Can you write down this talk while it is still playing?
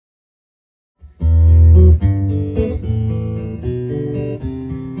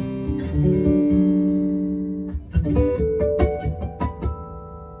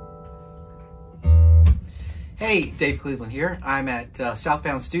Hey, Dave Cleveland here. I'm at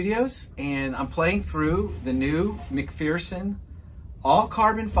Southbound Studios and I'm playing through the new McPherson All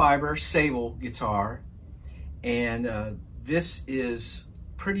Carbon-Fiber Sable Guitar, and this is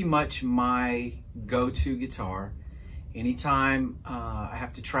pretty much my go-to guitar. Anytime I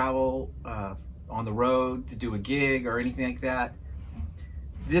have to travel on the road to do a gig or anything like that,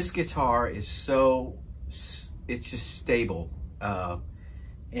 this guitar is it's just stable.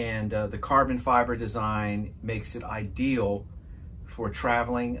 The carbon fiber design makes it ideal for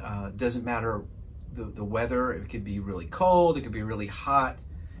traveling. Doesn't matter the weather. It could be really cold, it could be really hot.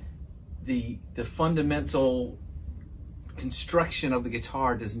 The fundamental construction of the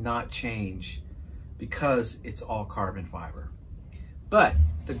guitar does not change because it's all carbon fiber. But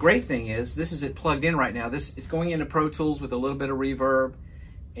the great thing is, this is it plugged in right now. This is going into Pro Tools with a little bit of reverb,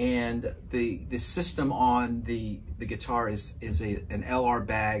 and the system on the guitar is an LR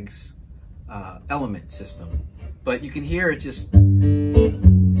Baggs element system. But you can hear it just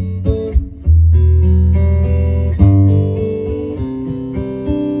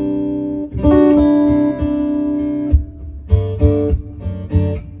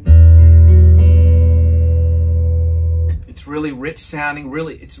it's really rich sounding,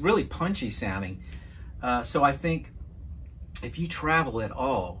 it's really punchy sounding. So I think if you travel at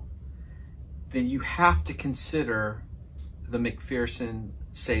all, then you have to consider the McPherson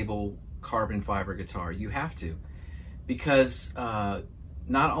Sable carbon fiber guitar. You have to, because not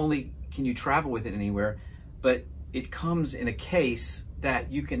only can you travel with it anywhere, but it comes in a case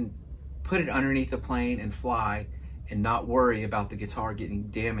that you can put it underneath a plane and fly and not worry about the guitar getting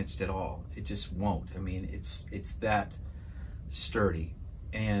damaged at all. It just won't. I mean, it's that sturdy.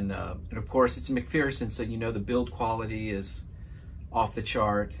 And of course it's a McPherson, so you know the build quality is off the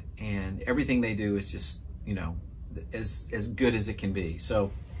chart, and everything they do is just, you know, as good as it can be.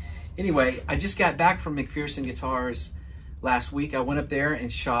 So anyway, I just got back from McPherson Guitars last week. I went up there and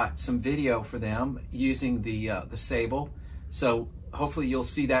shot some video for them using the Sable. So hopefully you'll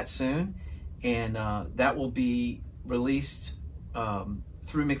see that soon, and that will be released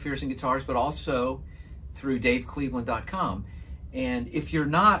through McPherson Guitars, but also through DaveCleveland.com. And if you're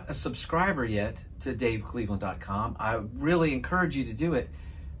not a subscriber yet to DaveCleveland.com, I really encourage you to do it.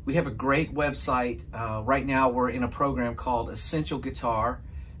 We have a great website. Right now we're in a program called Essential Guitar,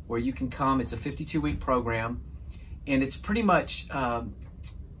 where you can come. It's a 52-week program, and it's pretty much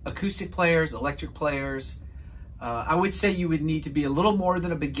acoustic players, electric players. I would say you would need to be a little more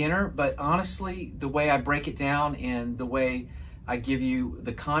than a beginner, but honestly, the way I break it down and the way I give you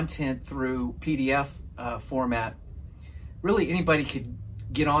the content through PDF format, really anybody could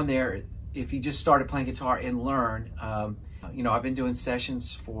get on there if you just started playing guitar and learn. You know, I've been doing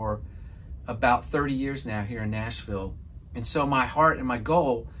sessions for about 30 years now here in Nashville. And so my heart and my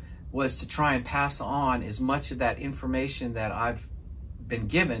goal was to try and pass on as much of that information that I've been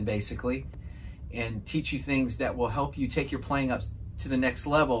given, basically, and teach you things that will help you take your playing up to the next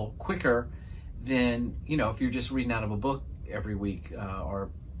level quicker than, you know, if you're just reading out of a book every week, or,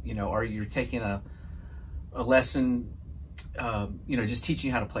 you know, or you're taking a lesson, you know, just teaching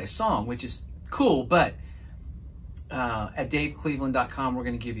you how to play a song, which is cool. But at DaveCleveland.com, we're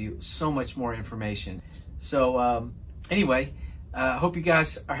going to give you so much more information. So anyway, hope you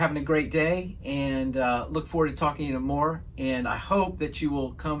guys are having a great day, and look forward to talking to you more. And I hope that you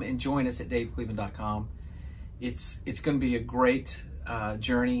will come and join us at DaveCleveland.com. It's going to be a great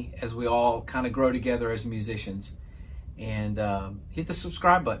journey as we all kind of grow together as musicians. And hit the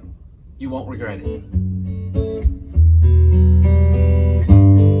subscribe button. You won't regret it.